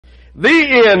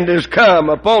The end is come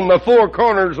upon the four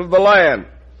corners of the land.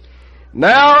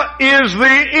 Now is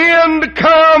the end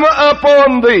come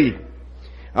upon thee.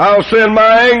 I'll send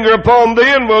my anger upon thee,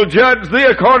 and will judge thee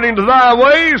according to thy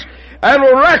ways, and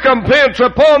will recompense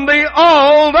upon thee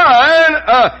all thine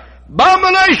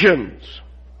abominations.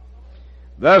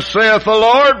 Thus saith the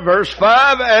Lord, verse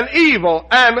 5, and evil,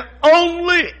 and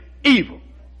only evil.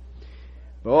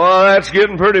 Boy, that's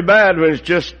getting pretty bad when it's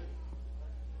just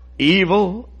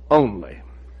evil only.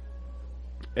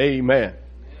 Amen.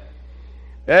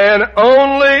 And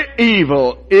only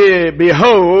evil,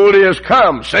 behold, is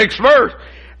come. 6th verse.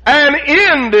 An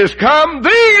end is come,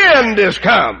 the end is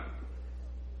come.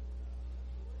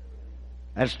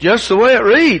 That's just the way it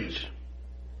reads.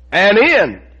 An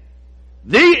end.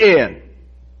 The end.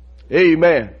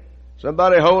 Amen.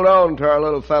 Somebody hold on to our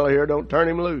little fellow here. Don't turn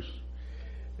him loose.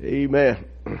 Amen.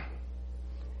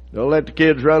 Don't let the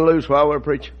kids run loose while we're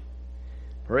preaching.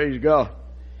 Praise God.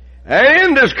 An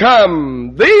end is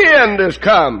come. The end is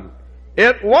come.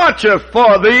 It watcheth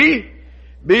for thee.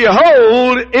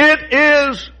 Behold, it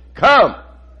is come.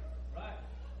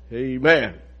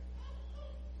 Amen.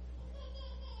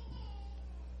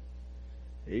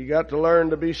 You got to learn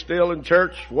to be still in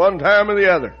church one time or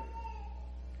the other.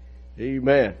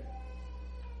 Amen.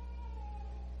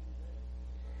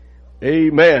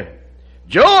 Amen.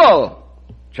 Joel,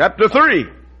 chapter 3.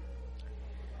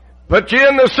 Put ye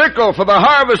in the sickle, for the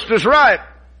harvest is ripe.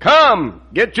 Come,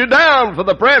 get you down, for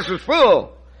the press is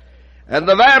full. And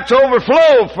the vats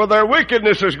overflow, for their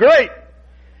wickedness is great.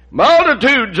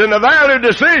 Multitudes in the valley of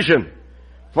decision.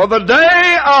 For the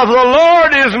day of the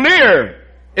Lord is near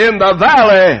in the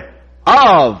valley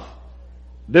of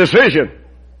decision.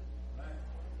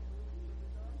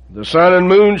 The sun and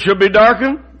moon shall be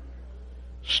darkened.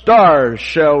 Stars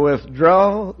shall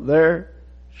withdraw their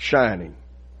shining.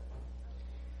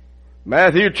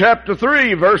 Matthew chapter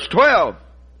 3, verse 12.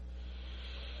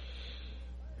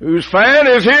 Whose fan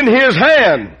is in his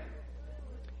hand,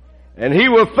 and he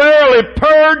will thoroughly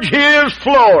purge his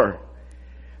floor,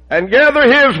 and gather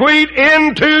his wheat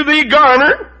into the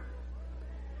garner,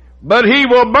 but he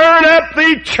will burn up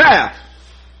the chaff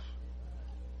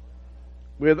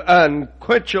with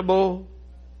unquenchable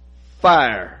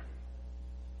fire.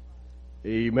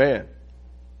 Amen.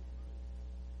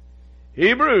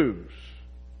 Hebrews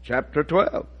chapter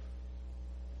 12.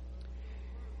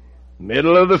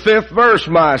 Middle of the 5th verse,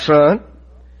 my son.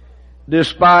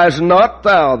 Despise not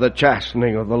thou the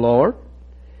chastening of the Lord,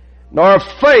 nor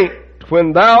faint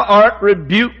when thou art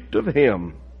rebuked of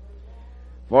him.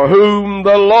 For whom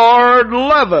the Lord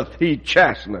loveth, he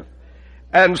chasteneth,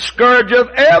 and scourgeth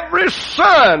every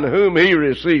son whom he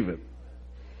receiveth.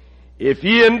 If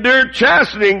ye endure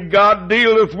chastening, God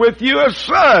dealeth with you as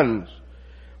sons.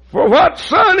 For what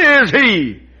son is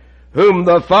he whom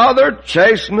the Father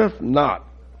chasteneth not?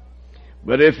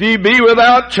 But if ye be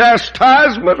without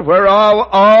chastisement, whereof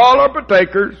all are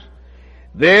partakers,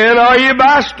 then are ye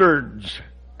bastards,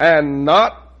 and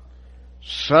not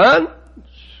sons.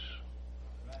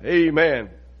 Amen.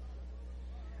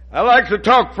 I'd like to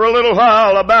talk for a little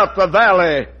while about the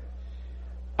valley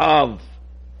of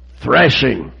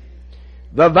thrashing.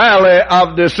 The valley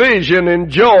of decision in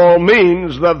Joel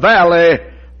means the valley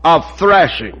of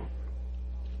thrashing.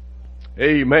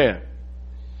 Amen.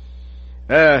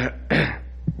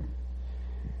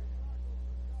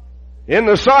 In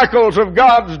the cycles of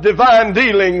God's divine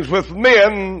dealings with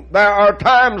men, there are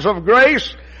times of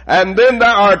grace, and then there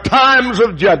are times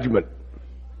of judgment.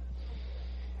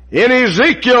 In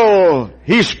Ezekiel,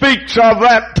 he speaks of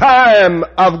that time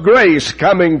of grace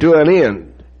coming to an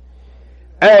end.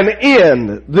 An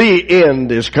end, the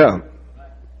end is come.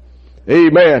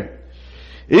 Amen.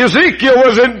 Ezekiel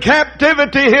was in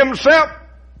captivity himself,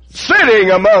 sitting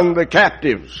among the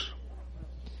captives.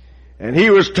 And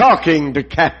he was talking to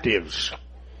captives.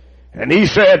 And he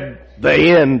said, the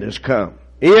end has come.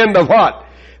 The end of what?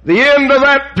 The end of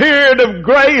that period of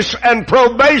grace and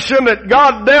probation that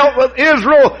God dealt with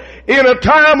Israel in a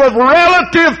time of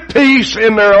relative peace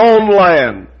in their own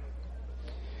land.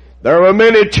 There were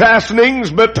many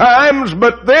chastenings betimes,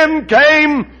 but then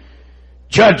came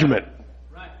judgment.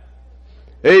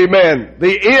 Amen.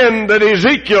 The end that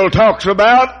Ezekiel talks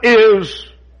about is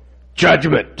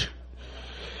judgment.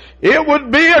 It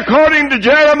would be, according to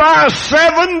Jeremiah,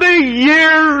 70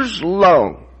 years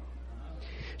long.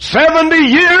 70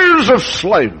 years of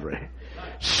slavery.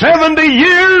 70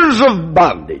 years of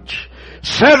bondage.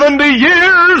 70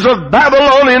 years of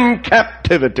Babylonian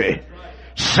captivity.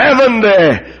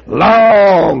 70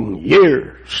 long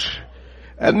years.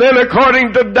 And then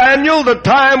according to Daniel, the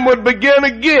time would begin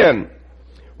again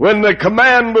when the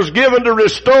command was given to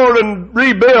restore and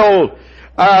rebuild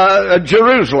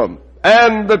Jerusalem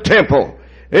and the temple.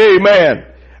 Amen.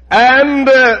 And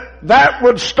that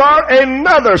would start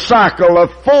another cycle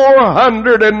of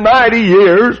 490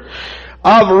 years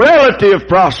of relative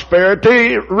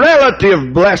prosperity,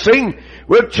 relative blessing,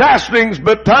 with chastenings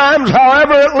but times.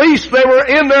 However, at least they were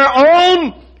in their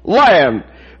own land,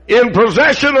 in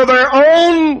possession of their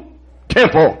own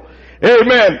temple.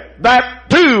 Amen. That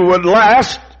too would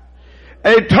last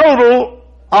a total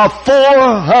of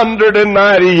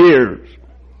 490 years.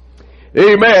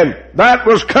 Amen. That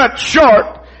was cut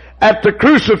short at the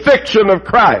crucifixion of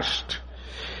Christ,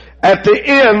 at the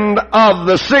end of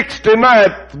the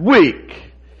 69th week.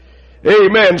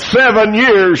 Amen. 7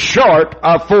 years short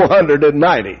of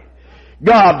 490.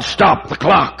 God stopped the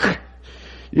clock.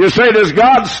 You say, does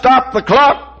God stop the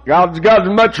clock? God's got as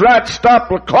much right to stop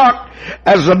the clock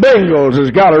as the Bengals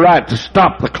has got a right to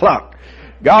stop the clock.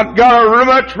 God got as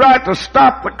much right to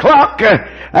stop the clock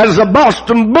as the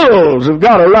Boston Bulls have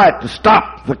got a right to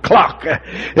stop the clock.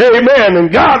 Amen.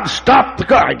 And God stopped the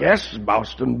clock. I guess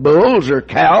Boston Bulls or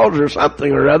cows or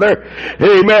something or other.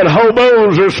 Amen.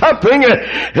 Hobos or something.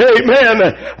 Amen.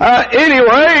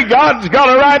 Anyway, God's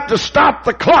got a right to stop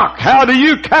the clock. How do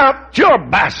you count your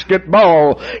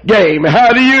basketball game?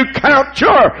 How do you count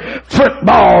your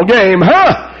football game?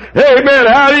 Amen.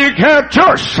 How do you count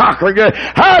your soccer game?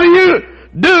 How do you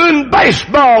doing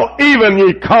baseball even?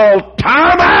 You call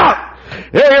time out.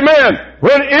 Amen.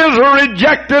 When Israel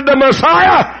rejected the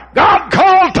Messiah, God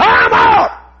called time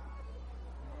out.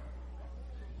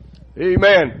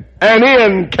 Amen. An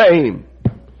end came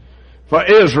for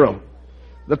Israel.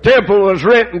 The temple was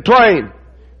rent in twain.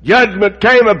 Judgment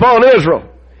came upon Israel.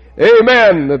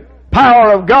 Amen. The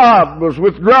power of God was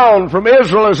withdrawn from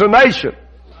Israel as a nation.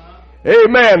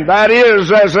 Amen. That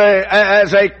is,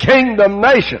 as a kingdom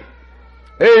nation.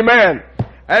 Amen.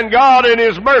 And God in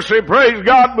His mercy, praise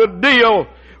God, would deal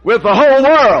with the whole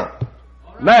world.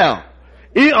 Now,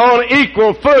 on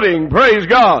equal footing, praise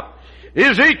God.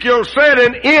 Ezekiel said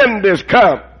an end is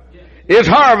come. It's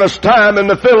harvest time in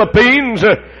the Philippines.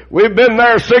 We've been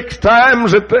there 6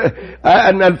 times,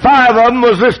 and 5 of them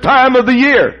was this time of the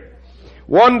year.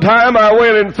 One time I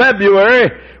went in February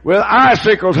with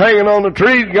icicles hanging on the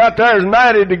trees, got there, it's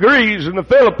 90 degrees in the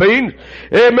Philippines.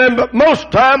 Amen. But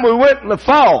most time we went in the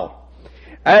fall.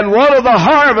 And one of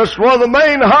the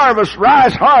main harvests,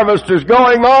 rice harvest, is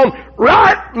going on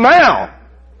right now.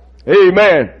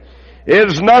 Amen.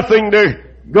 It's nothing to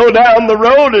go down the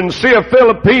road and see a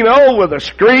Filipino with a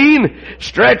screen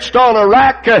stretched on a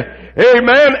rack.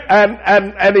 Amen.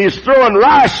 And he's throwing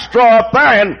rice straw up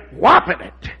there and whopping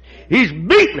it. He's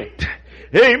beating it.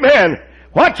 Amen.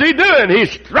 What's he doing?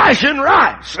 He's thrashing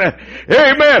rice.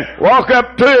 Amen. Walk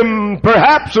up to him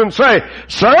perhaps and say,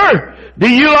 "Sir, do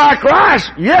you like rice?"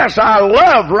 "Yes, I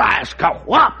love rice."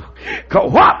 "Ka-whop,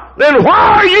 ka-whop." "Then why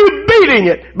are you beating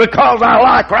it?" "Because I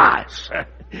like rice."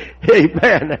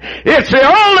 Amen. It's the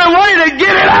only way to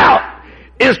get it out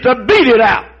is to beat it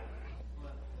out.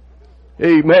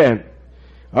 Amen.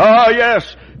 Oh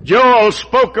yes, Joel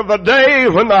spoke of a day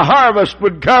when the harvest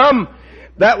would come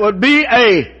that would be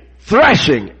a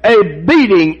thrashing, a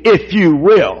beating, if you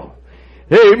will.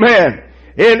 Amen.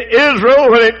 In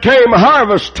Israel, when it came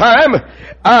harvest time,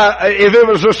 if it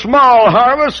was a small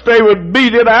harvest, they would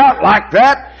beat it out like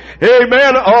that.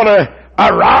 Amen. On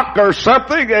a rock or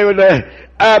something. They would,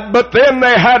 but then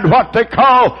they had what they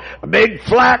call a big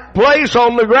flat place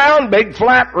on the ground, big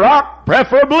flat rock,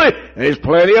 preferably. There's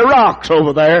plenty of rocks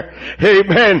over there.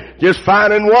 Amen. Just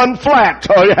finding one flat's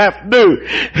all you have to do.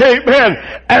 Amen.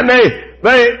 And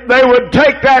they would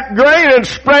take that grain and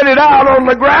spread it out on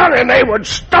the ground and they would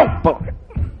stomp on it.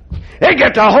 They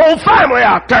get the whole family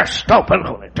out there stomping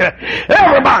on it.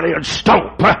 Everybody would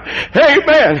stomp.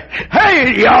 Amen.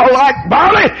 "Hey, y'all like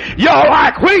barley? Y'all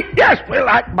like wheat?" "Yes, we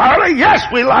like barley. Yes,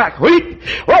 we like wheat."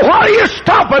 "Well, what are you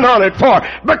stomping on it for?"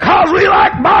 "Because we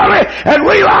like barley and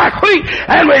we like wheat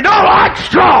and we don't like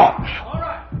straw." All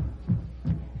right.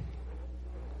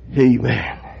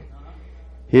 Amen.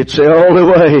 It's the only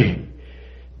way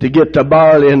to get the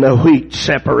barley and the wheat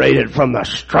separated from the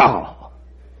straw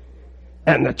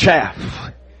and the chaff.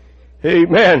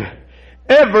 Amen.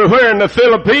 Everywhere in the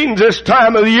Philippines this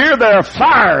time of the year there are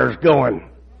fires going.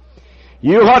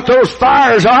 You know what those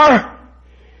fires are?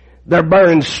 They're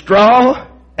burning straw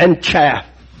and chaff.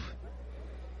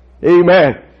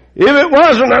 Amen. If it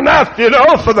wasn't enough,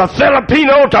 for the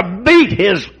Filipino to beat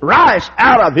his rice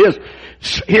out of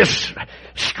his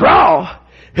straw,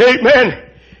 amen,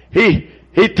 he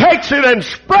takes it and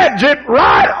spreads it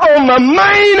right on the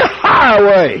main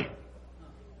highway.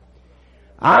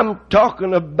 I'm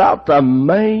talking about the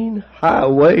main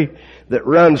highway that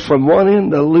runs from one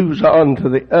end of Luzon to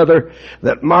the other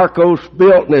that Marcos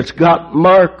built, and it's got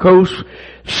Marcos'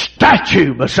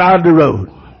 statue beside the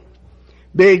road.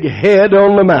 Big head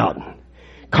on the mountain,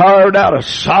 carved out of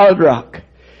solid rock.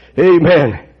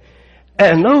 Amen.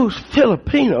 And those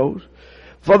Filipinos,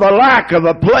 for the lack of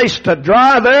a place to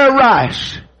dry their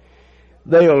rice,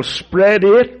 they'll spread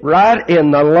it right in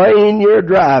the lane you're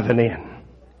driving in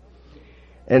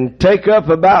and take up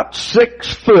about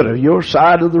 6 foot of your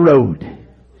side of the road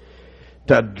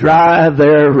to dry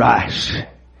their rice.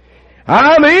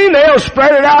 I mean, they'll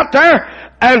spread it out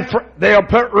there and they'll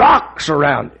put rocks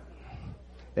around it.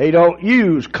 They don't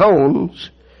use cones.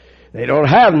 They don't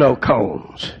have no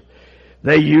cones.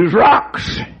 They use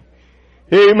rocks.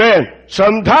 Amen.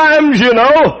 Sometimes, you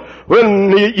know,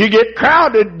 when you get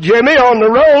crowded, Jimmy, on the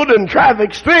road and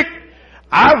traffic's thick,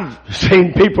 I've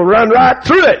seen people run right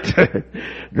through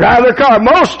it. Drive their car.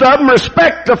 Most of them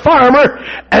respect the farmer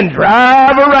and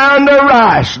drive around their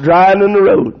rice drying in the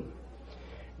road.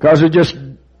 Because they just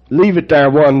leave it there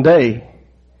one day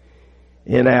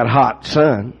in that hot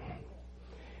sun.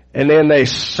 And then they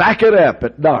sack it up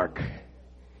at dark.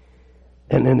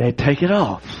 And then they take it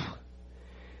off.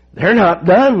 They're not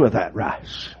done with that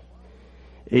rice.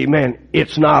 Amen.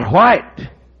 It's not white.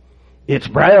 It's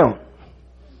brown.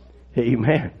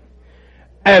 Amen.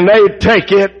 And they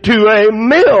take it to a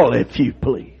mill, if you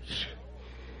please.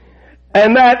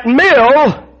 And that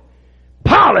mill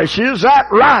polishes that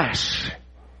rice.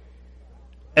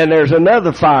 And there's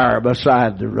another fire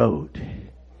beside the road.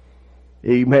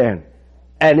 Amen.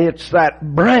 And it's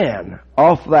that bran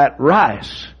off that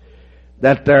rice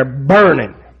that they're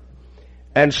burning.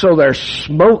 And so there's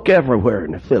smoke everywhere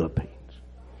in the Philippines.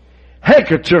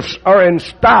 Handkerchiefs are in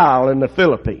style in the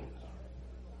Philippines.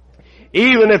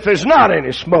 Even if there's not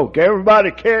any smoke,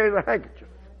 everybody carries a handkerchief.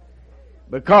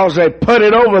 Because they put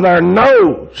it over their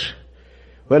nose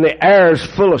when the air is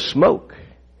full of smoke.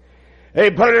 They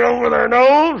put it over their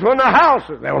nose when the house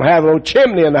is. They don't have no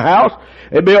chimney in the house.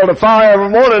 They build a fire every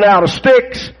morning out of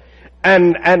sticks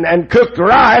and cook the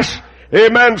rice.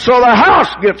 Amen. So the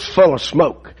house gets full of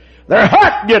smoke. Their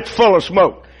hut gets full of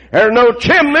smoke. There's no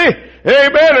chimney.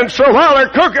 Amen. And so while they're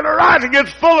cooking the rice, it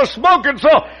gets full of smoke. And so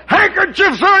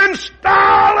handkerchiefs are in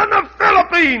style in the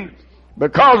Philippines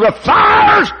because the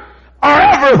fires are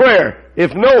everywhere,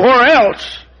 if nowhere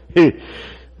else.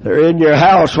 They're in your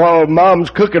house while mom's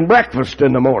cooking breakfast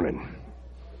in the morning.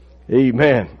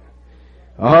 Amen.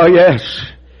 Oh yes.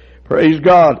 Praise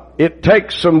God. It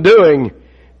takes some doing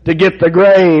to get the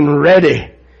grain ready.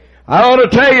 I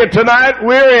want to tell you tonight,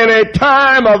 we're in a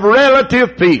time of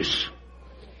relative peace.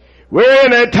 We're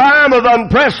in a time of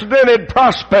unprecedented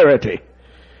prosperity.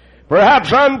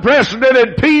 Perhaps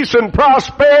unprecedented peace and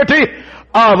prosperity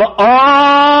of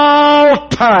all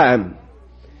time.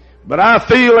 But I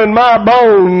feel in my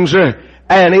bones an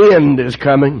end is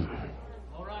coming.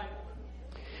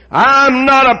 I'm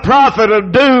not a prophet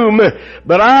of doom,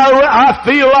 but I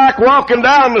feel like walking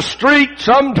down the street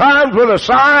sometimes with a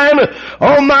sign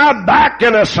on my back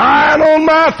and a sign on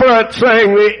my front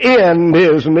saying the end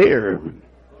is near.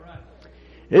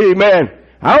 Amen.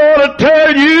 I want to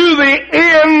tell you the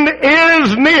end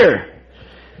is near.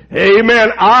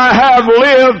 Amen. I have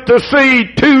lived to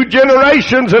see 2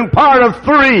 generations and part of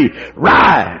 3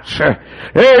 rise.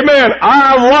 Amen.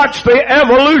 I watched the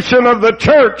evolution of the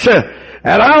church.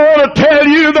 And I want to tell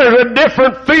you there's a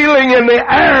different feeling in the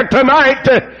air tonight.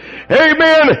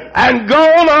 Amen. And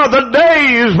gone are the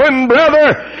days when,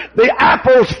 brother, the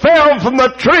apples fell from the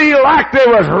tree like they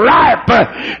was ripe.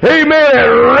 Amen.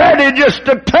 And ready just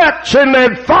to touch and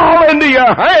they'd fall into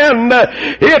your hand.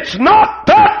 It's not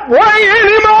that way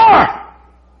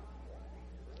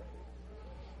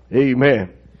anymore.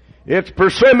 Amen. It's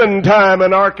persimmon time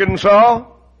in Arkansas.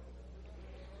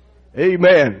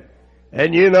 Amen.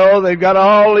 And you know, they've got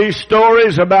all these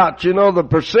stories about, you know, the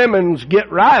persimmons get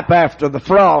ripe after the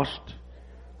frost.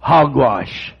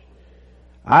 Hogwash.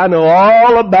 I know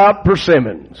all about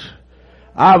persimmons.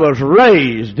 I was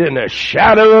raised in the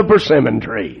shadow of a persimmon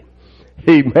tree.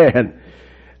 Amen.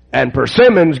 And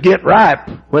persimmons get ripe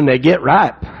when they get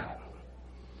ripe.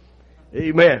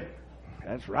 Amen.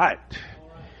 That's right.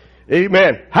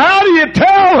 Amen. How do you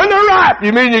tell when they're ripe?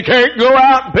 You mean you can't go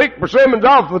out and pick persimmons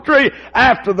off the tree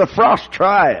after the frost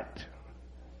try it?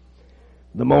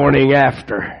 The morning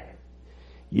after,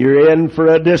 you're in for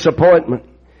a disappointment.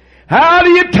 How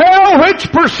do you tell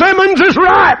which persimmons is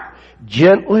ripe?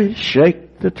 Gently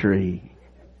shake the tree.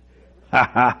 Ha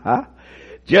ha ha.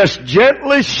 Just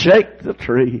gently shake the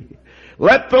tree.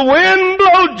 Let the wind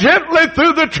blow gently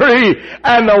through the tree,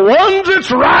 and the ones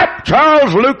that's ripe,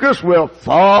 Charles Lucas, will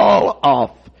fall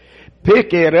off.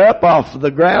 Pick it up off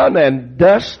the ground and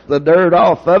dust the dirt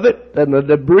off of it and the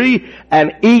debris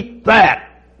and eat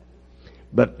that.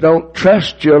 But don't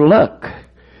trust your luck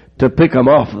to pick them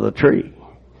off of the tree.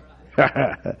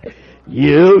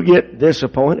 You'll get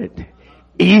disappointed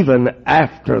even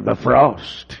after the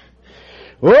frost.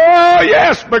 Oh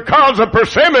yes, because the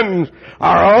persimmons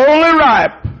are only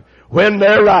ripe when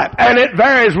they're ripe. And it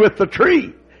varies with the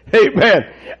tree. Amen.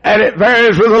 And it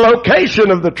varies with the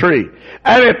location of the tree.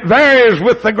 And it varies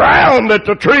with the ground that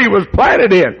the tree was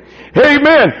planted in.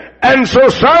 Amen. And so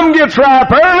some gets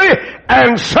ripe early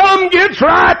and some gets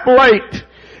ripe late.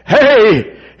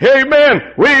 Hey, amen.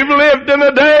 We've lived in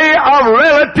a day of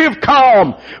relative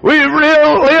calm. We've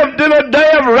lived in a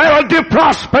day of relative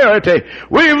prosperity.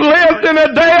 We've lived in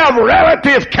a day of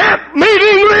relative camp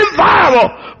meeting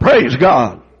revival. Praise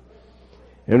God.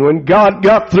 And when God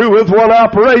got through with one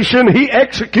operation, He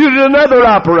executed another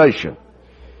operation.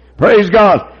 Praise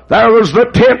God. There was the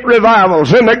tent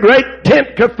revivals and the great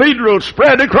tent cathedrals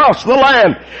spread across the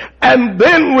land. And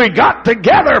then we got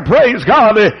together, praise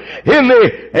God, in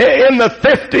the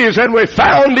 50s, and we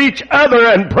found each other,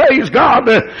 and praise God,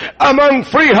 among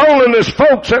free holiness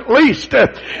folks at least,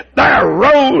 there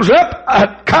rose up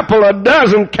a couple of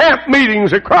dozen camp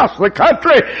meetings across the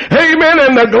country. Amen.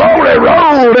 And the glory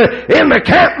rolled in the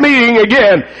camp meeting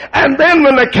again. And then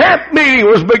when the camp meeting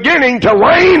was beginning to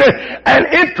wane and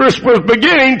interest was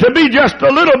beginning to be just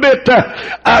a little bit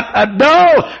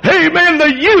dull, amen,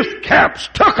 the youth camps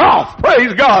took off.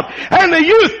 Praise God. And the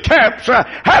youth camps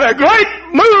had a great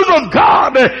move of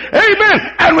God.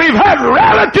 Amen. And we've had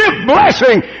relative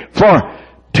blessing for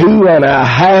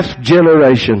 2.5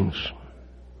 generations.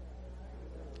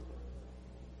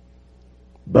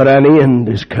 But an end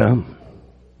has come.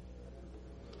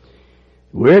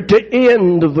 We're at the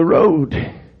end of the road.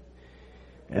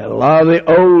 And a lot of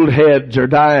the old heads are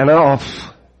dying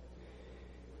off.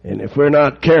 And if we're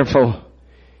not careful,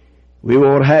 we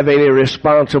won't have any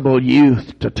responsible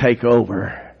youth to take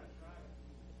over.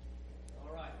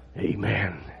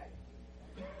 Amen.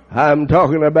 I'm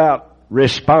talking about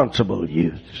responsible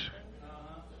youths.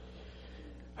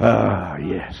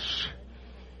 Yes.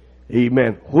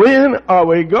 Amen. When are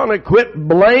we going to quit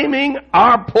blaming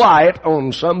our plight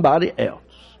on somebody else?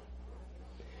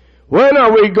 When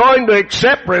are we going to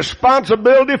accept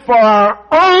responsibility for our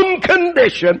own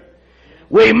condition?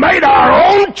 We made our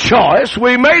own choice.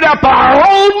 We made up our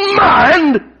own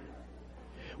mind.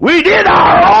 We did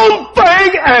our own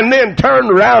thing and then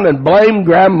turned around and blamed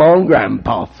Grandma and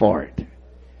Grandpa for it.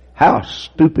 How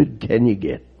stupid can you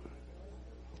get?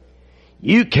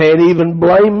 You can't even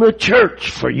blame the church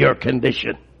for your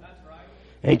condition.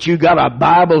 Ain't you got a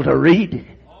Bible to read?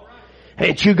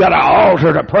 Ain't you got an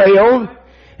altar to pray on?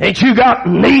 Ain't you got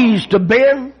knees to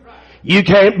bend? You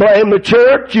can't blame the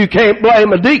church. You can't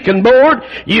blame a deacon board.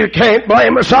 You can't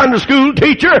blame a Sunday school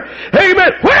teacher.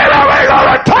 Amen. When are we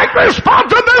going to take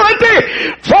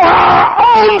responsibility for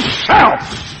our own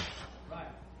self?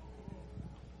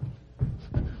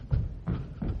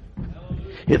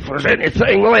 If there's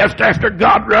anything left after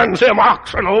God runs them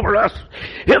oxen over us,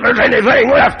 if there's anything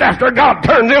left after God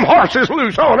turns them horses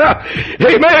loose on us,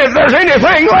 amen, if there's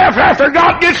anything left after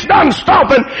God gets done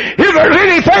stomping, if there's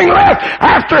anything left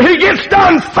after He gets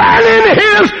done fanning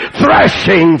His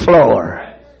thrashing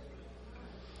floor,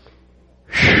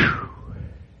 whew,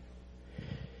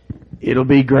 it'll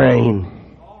be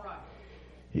grain.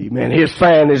 Amen. His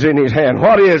fan is in His hand.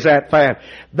 What is that fan?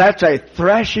 That's a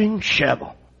thrashing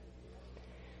shovel.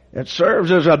 It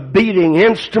serves as a beating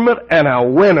instrument and a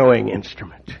winnowing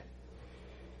instrument.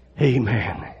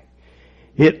 Amen.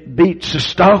 It beats the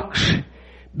stalks,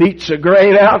 beats the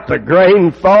grain out. The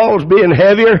grain falls, being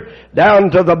heavier,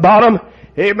 down to the bottom.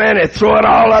 Amen. It throws it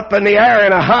all up in the air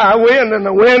in a high wind, and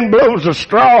the wind blows the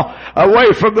straw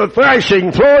away from the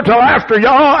thrashing floor till after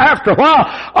a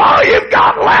while, all you've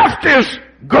got left is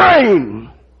grain.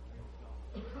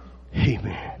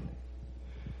 Amen.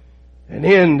 An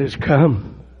end has come.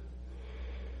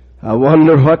 I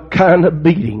wonder what kind of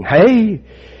beating. Hey,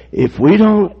 if we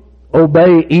don't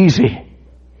obey easy,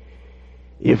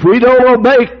 if we don't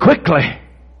obey quickly,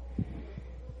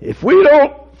 if we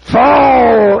don't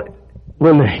fall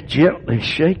when they gently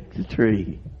shake the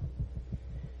tree,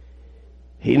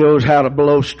 He knows how to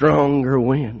blow stronger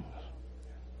winds.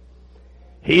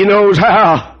 He knows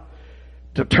how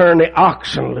to turn the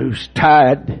oxen loose,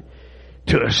 tied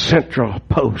to a central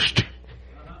post.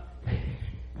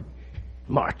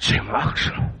 March them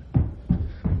oxen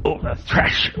over the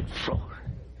thrashing floor.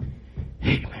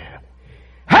 Amen.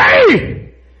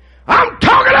 Hey! I'm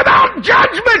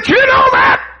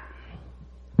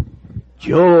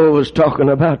Joel was talking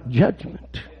about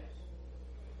judgment.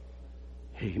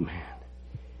 Amen.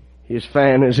 His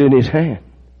fan is in his hand.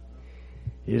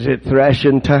 Is it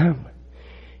thrashing time?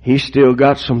 He's still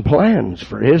got some plans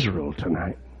for Israel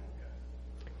tonight.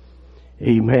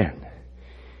 Amen.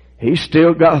 He's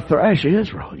still got to thrash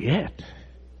Israel yet.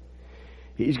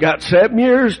 He's got 7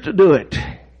 years to do it.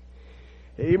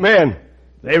 Amen.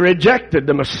 They rejected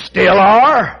them, still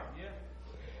are.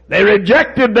 They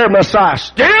rejected their Messiah,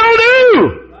 still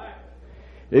do.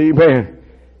 Amen.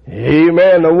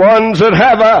 Amen. The ones that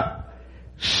have a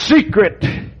secret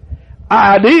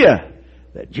idea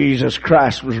that Jesus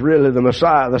Christ was really the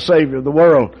Messiah, the Savior of the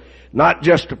world, not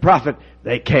just a prophet,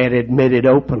 they can't admit it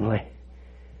openly.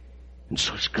 And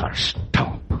so he's got to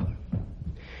stomp.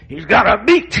 He's got to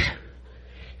beat.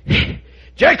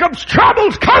 Jacob's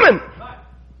trouble's coming.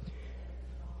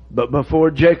 But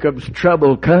before Jacob's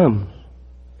trouble comes,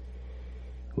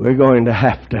 we're going to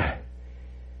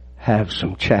have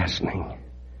some chastening.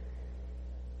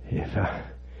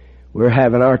 We're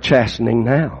having our chastening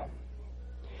now.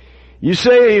 You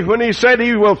see, when he said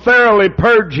he will thoroughly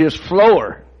purge his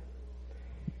floor,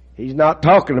 he's not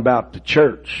talking about the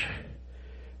church.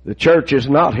 The church is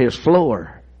not his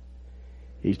floor.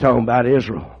 He's talking about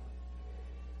Israel.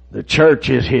 The church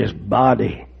is his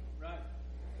body.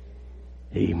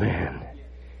 Amen.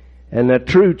 And the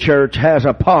true church has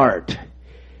a part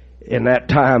in that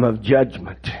time of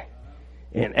judgment,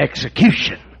 in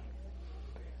execution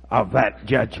of that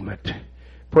judgment.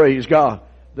 Praise God.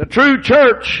 The true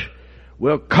church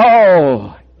will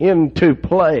call into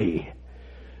play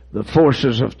the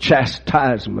forces of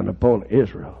chastisement upon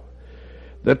Israel.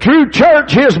 The true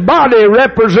church, his body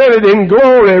represented in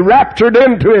glory, raptured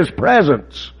into his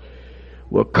presence,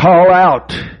 will call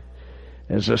out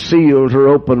as the seals are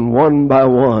opened one by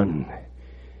one,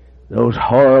 those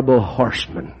horrible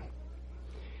horsemen.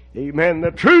 Amen.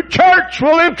 The true church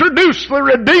will introduce the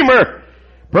Redeemer,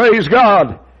 praise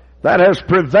God, that has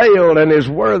prevailed and is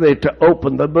worthy to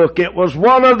open the book. It was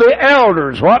one of the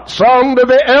elders. What song do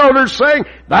the elders sing?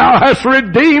 Thou hast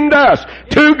redeemed us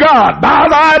to God by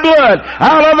thy blood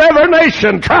out of every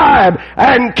nation, tribe,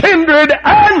 and kindred,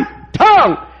 and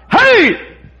tongue.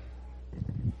 Hey!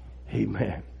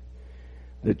 Amen.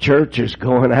 The church is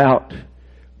going out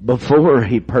before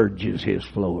he purges his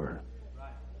floor.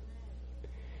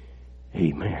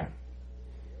 Amen.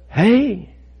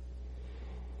 Hey!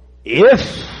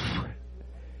 If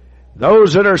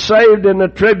those that are saved in the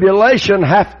tribulation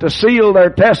have to seal their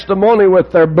testimony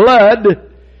with their blood,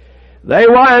 they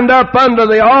wind up under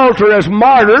the altar as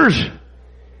martyrs.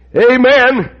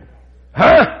 Amen.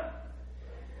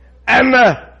 And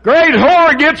the great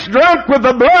whore gets drunk with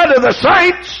the blood of the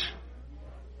saints.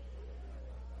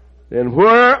 Then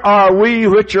where are we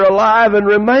which are alive and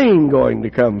remain going to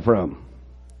come from?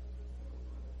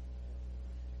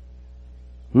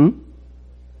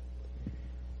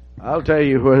 I'll tell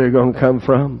you where they're going to come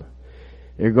from.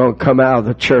 They're going to come out of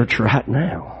the church right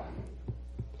now.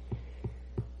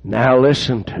 Now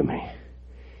listen to me.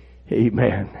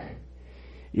 Amen.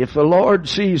 If the Lord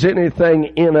sees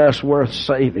anything in us worth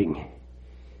saving,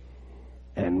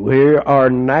 and we are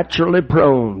naturally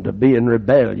prone to be in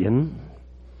rebellion,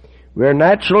 we're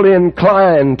naturally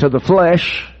inclined to the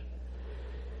flesh,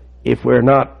 if we're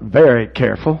not very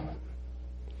careful,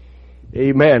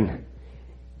 amen,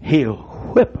 He'll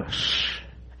whip us.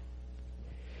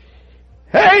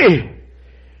 Hey,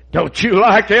 don't you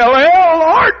like LL,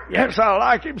 Lord? Yes, I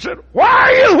like him. Said, why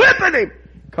are you whipping him?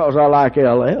 Because I like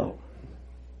LL.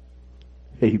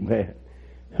 Amen.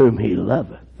 Whom he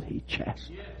loveth, he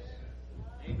chastens. Yes.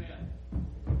 Amen.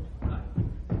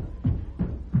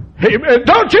 Amen.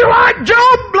 Don't you like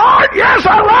Job, Lord? Yes,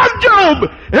 I love Job.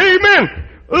 Amen.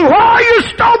 Why are you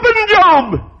stomping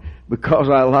Job? Because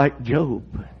I like Job.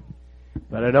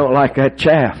 But I don't like that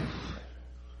chaff.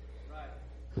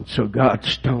 And so God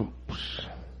stomps.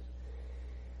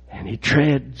 And he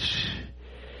treads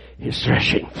his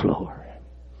threshing floor.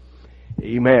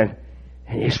 Amen.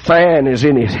 And his fan is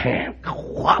in his hand.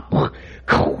 Whop,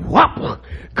 whop,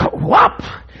 whop.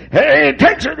 And he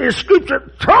takes it, he scoops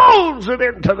it, throws it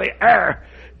into the air.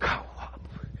 Whop.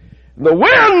 And the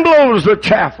wind blows the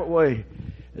chaff away.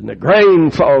 And the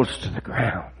grain falls to the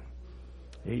ground.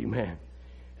 Amen.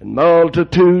 And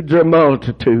multitudes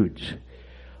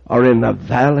are in the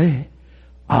valley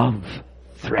of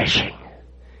threshing.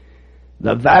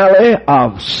 The valley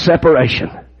of separation.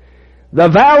 The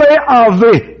valley of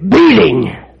the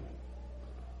beating.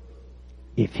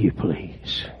 If you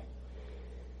please.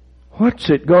 What's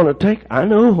it going to take? I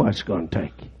know what it's going to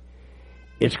take.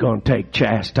 It's going to take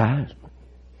chastisement.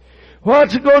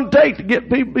 What's it going to take to get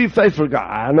people to be faithful to God?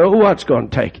 I know what it's going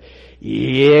to take.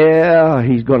 yeah,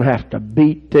 He's going to have to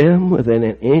beat them within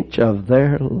an inch of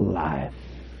their life.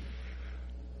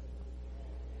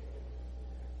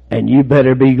 And you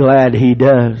better be glad He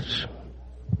does.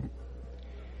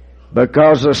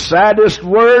 Because the saddest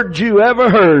words you ever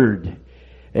heard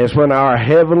is when our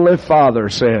Heavenly Father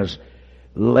says,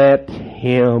 let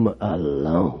him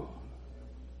alone.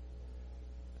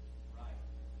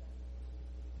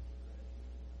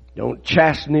 Don't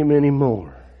chasten him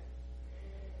anymore.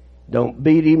 Don't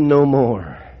beat him no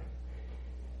more.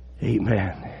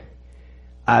 Amen.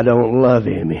 I don't love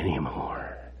him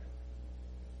anymore.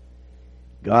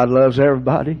 God loves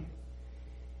everybody.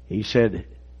 He said,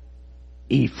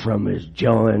 Ephraim is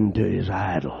joined to his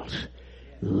idols.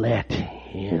 Let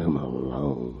him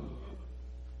alone.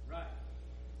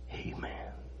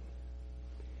 Amen.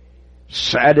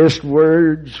 Saddest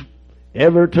words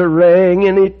ever to ring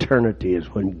in eternity is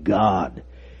when God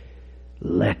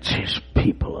lets His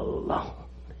people alone.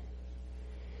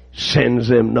 Sends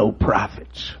them no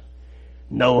prophets,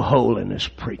 no holiness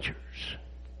preachers.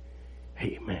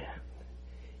 Amen.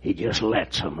 He just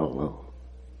lets them alone.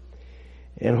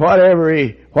 And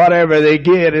whatever they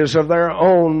get is of their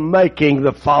own making,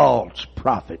 the false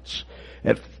prophets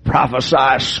that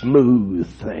prophesy smooth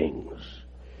things.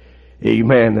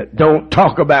 Amen. That don't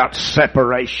talk about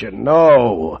separation.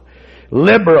 No.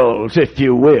 Liberals, if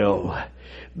you will,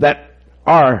 that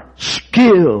are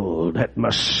skilled at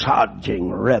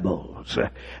massaging rebels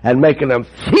and making them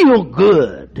feel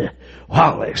good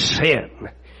while they sin.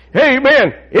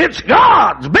 Amen. It's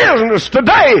God's business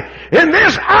today, in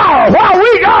this hour, while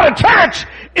we got a chance,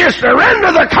 is to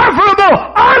render the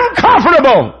comfortable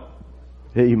uncomfortable.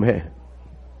 Amen.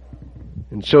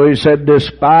 And so He said,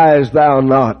 despise thou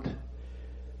not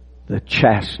the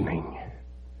chastening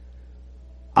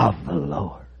of the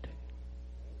Lord.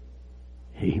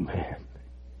 Amen.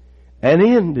 An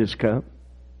end has come.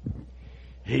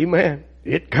 Amen.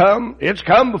 It's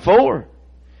come before.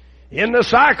 In the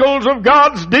cycles of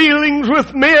God's dealings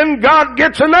with men, God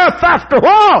gets enough after a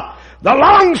while. The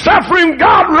long-suffering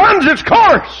God runs its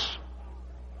course.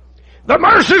 The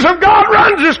mercies of God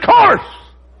runs its course.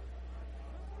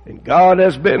 And God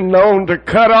has been known to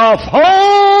cut off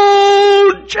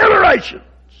whole generations.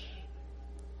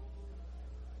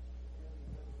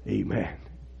 Amen.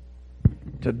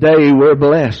 Today we're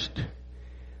blessed.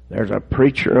 There's a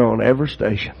preacher on every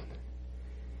station.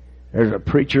 There's a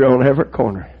preacher on every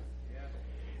corner.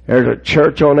 There's a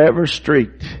church on every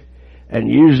street. And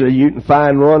usually you can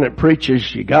find one that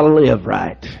preaches you gotta live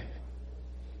right.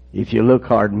 If you look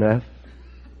hard enough.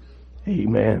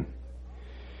 Amen.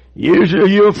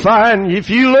 Usually you'll find, if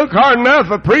you look hard enough,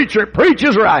 a preacher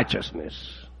preaches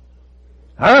righteousness.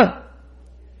 Huh?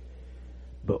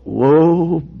 But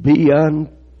woe be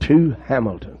unto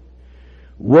Hamilton.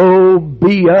 Woe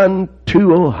be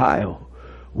unto Ohio.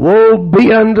 Woe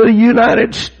be unto the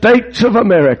United States of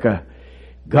America.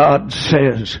 God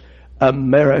says,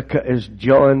 America is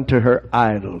joined to her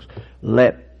idols.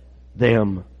 Let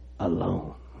them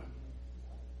alone.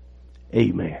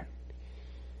 Amen.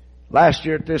 Last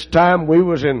year at this time, we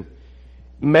was in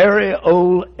merry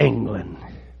old England.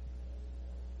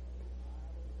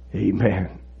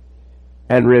 Amen.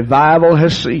 And revival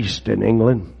has ceased in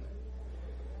England.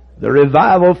 The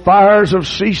revival fires have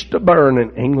ceased to burn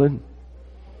in England.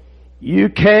 You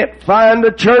can't find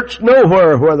a church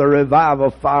nowhere where the revival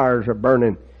fires are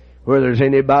burning, where there's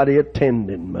anybody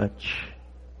attending much.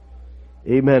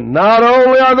 Amen. Not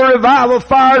only are the revival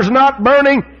fires not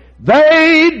burning,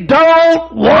 they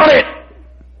don't want it.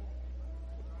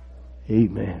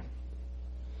 Amen.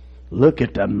 Look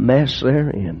at the mess they're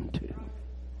into.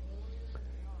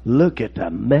 Look at the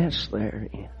mess they're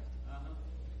in.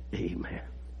 Amen.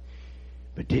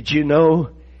 But did you know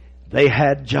they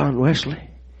had John Wesley?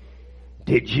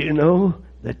 Did you know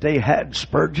that they had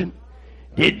Spurgeon?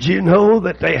 Did you know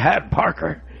that they had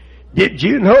Parker? Did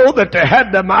you know that they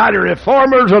had the mighty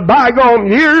reformers of bygone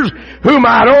years, whom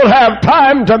I don't have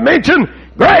time to mention?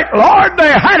 Great Lord,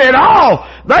 they had it all.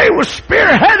 They were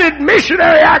spearheaded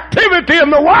missionary activity in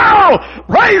the world.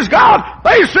 Praise God.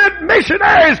 They sent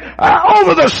missionaries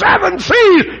over the 7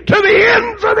 seas to the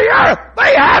ends of the earth.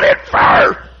 They had it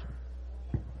first.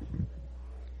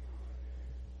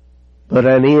 But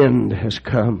an end has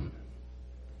come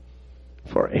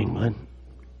for England.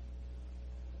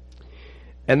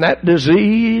 And that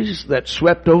disease that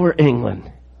swept over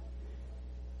England,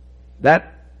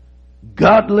 that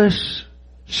godless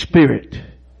spirit,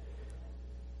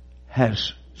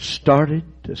 has started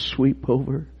to sweep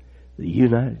over the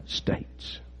United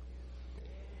States.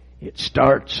 It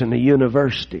starts in the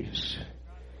universities,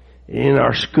 in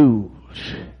our schools.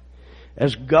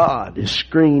 as God is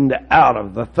screened out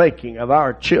of the thinking of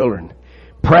our children.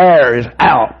 Prayer is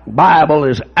out. Bible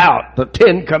is out. The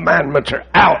 10 Commandments are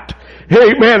out.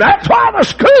 Amen. That's why the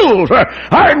schools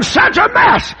are in such a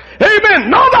mess. Amen.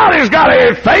 Nobody's got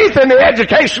any faith in the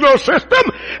educational system.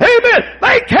 Amen.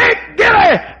 They can't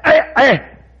get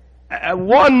a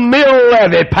 1 mill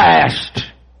levy passed.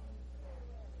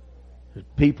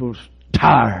 People's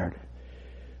tired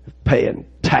of paying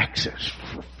taxes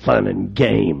for fun and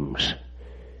games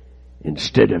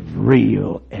instead of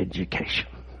real education.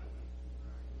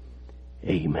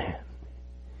 Amen.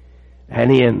 An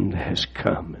end has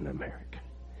come in America.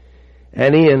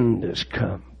 An end has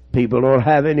come. People don't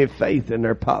have any faith in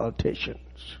their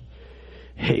politicians.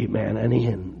 Amen. An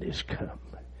end has come.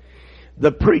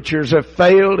 The preachers have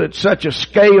failed at such a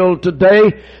scale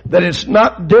today that it's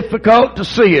not difficult to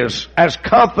see us as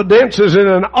confidence is in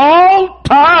an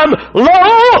all-time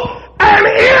low. An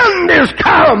end is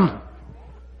come.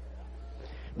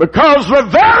 Because the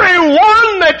very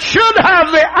one that should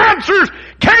have the answers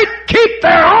can't keep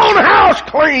their own house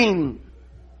clean.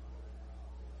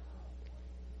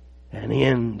 An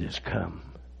end has come.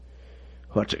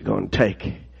 What's it going to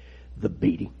take? The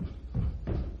beating.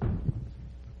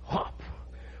 Whop,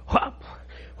 whop,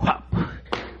 whop,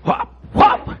 whop,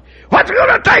 whop. What's it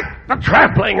going to take? The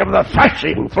trampling of the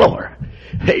thrashing floor.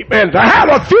 Amen. To have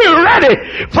a few ready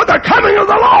for the coming of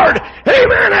the Lord.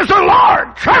 Amen. As the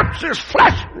Lord tramps his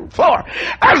thrashing floor.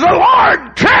 As the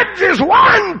Lord treads his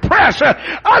wine press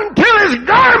until his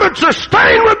garments are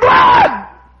stained with blood.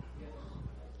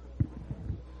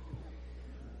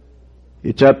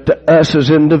 It's up to us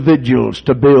as individuals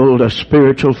to build a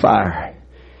spiritual fire.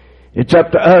 It's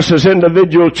up to us as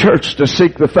individual church to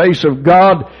seek the face of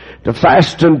God, to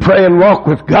fast and pray and walk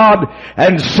with God,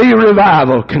 and see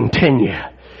revival continue.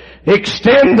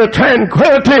 Extend the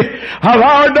tranquility of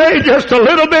our day just a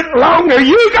little bit longer.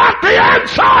 You got the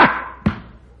answer!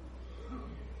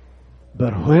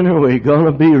 But when are we going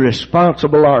to be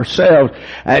responsible ourselves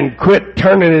and quit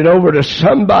turning it over to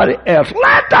somebody else?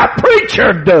 Let the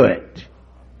preacher do it.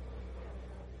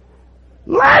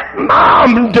 Let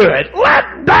mom do it.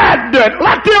 Let dad do it.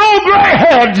 Let the old gray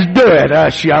heads do it.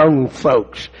 Us young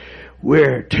folks,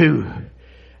 we're too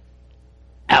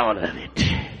out of it.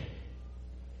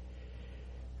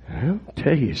 I'll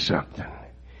tell you something.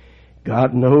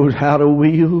 God knows how to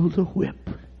wield the whip.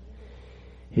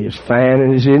 His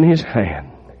fan is in his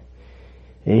hand.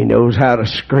 He knows how to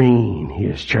screen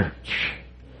his church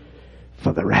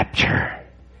for the rapture.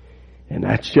 And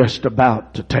that's just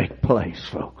about to take place,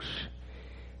 folks.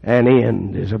 An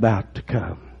end is about to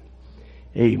come.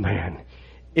 Amen.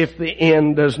 If the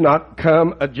end does not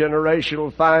come, a generation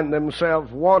will find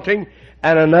themselves wanting,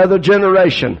 and another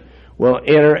generation will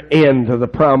enter into the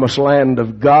promised land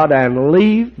of God and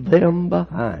leave them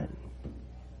behind.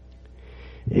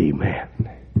 Amen.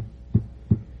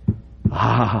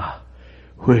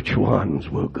 Which ones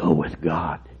will go with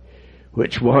God?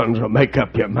 Which ones will make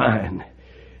up your mind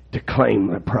to claim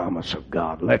the promise of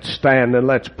God? Let's stand and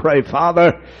let's pray.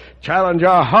 Father, challenge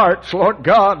our hearts, Lord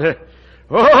God.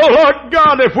 Oh, Lord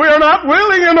God, if we are not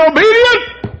willing and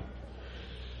obedient,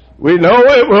 we know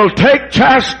it will take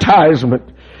chastisement.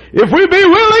 If we be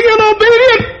willing and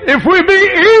obedient, if we be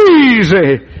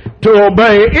easy to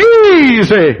obey,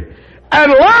 easy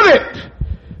and love it,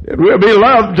 it will be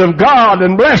loved of God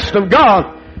and blessed of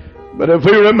God. But if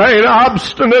we remain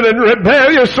obstinate and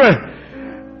rebellious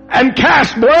and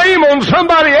cast blame on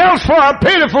somebody else for our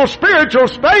pitiful spiritual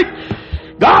state,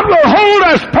 God will hold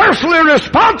us personally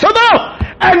responsible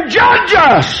and judge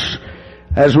us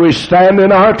as we stand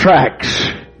in our tracks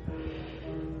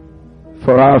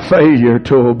for our failure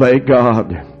to obey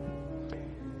God.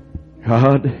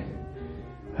 God,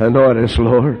 anoint us,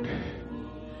 Lord.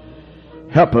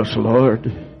 Help us,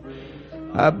 Lord.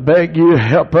 I beg you,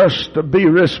 help us to be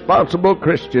responsible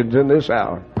Christians in this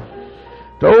hour.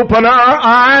 To open our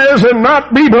eyes and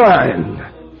not be blind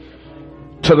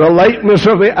to the lateness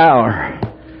of the hour.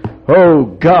 Oh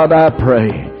God, I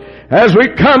pray, as we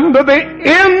come to the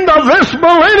end of this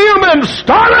millennium and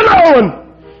start another one,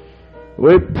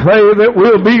 we pray that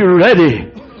we'll be ready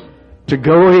to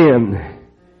go in